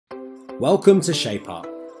Welcome to Shape Up,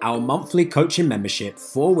 our monthly coaching membership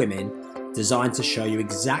for women designed to show you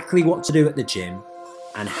exactly what to do at the gym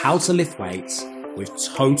and how to lift weights with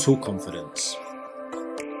total confidence.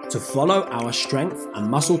 To follow our strength and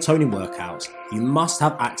muscle toning workouts, you must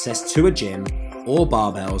have access to a gym or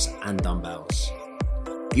barbells and dumbbells.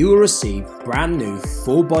 You will receive brand new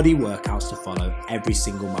full body workouts to follow every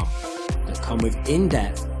single month that come with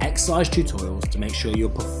in-depth exercise tutorials to make sure you're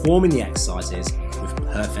performing the exercises with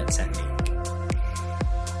perfect technique.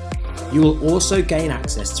 You will also gain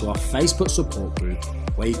access to our Facebook support group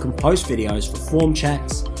where you can post videos for form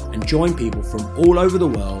checks and join people from all over the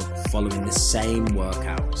world following the same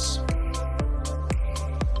workouts.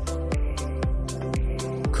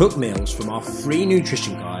 Cook meals from our free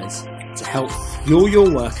nutrition guides to help fuel your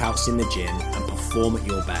workouts in the gym and perform at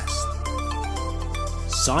your best.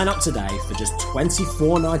 Sign up today for just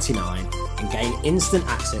 $24.99 and gain instant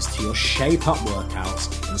access to your Shape Up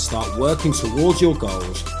workouts and start working towards your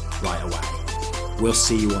goals right away. We'll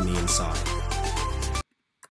see you on the inside.